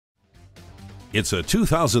It's a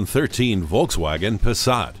 2013 Volkswagen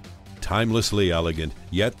Passat. Timelessly elegant,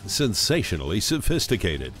 yet sensationally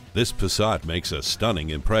sophisticated, this Passat makes a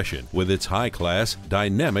stunning impression with its high-class,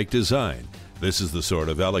 dynamic design. This is the sort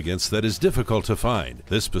of elegance that is difficult to find.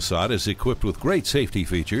 This Passat is equipped with great safety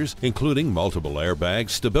features, including multiple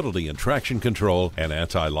airbags, stability and traction control, and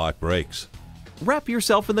anti-lock brakes. Wrap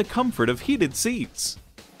yourself in the comfort of heated seats.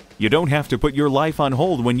 You don't have to put your life on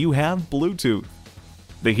hold when you have Bluetooth.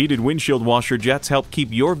 The heated windshield washer jets help keep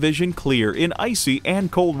your vision clear in icy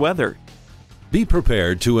and cold weather. Be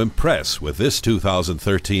prepared to impress with this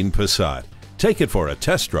 2013 Passat. Take it for a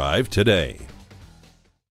test drive today.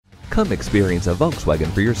 Come experience a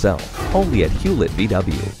Volkswagen for yourself, only at Hewlett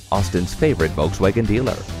VW, Austin's favorite Volkswagen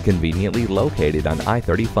dealer, conveniently located on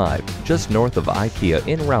I-35, just north of IKEA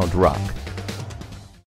in Round Rock.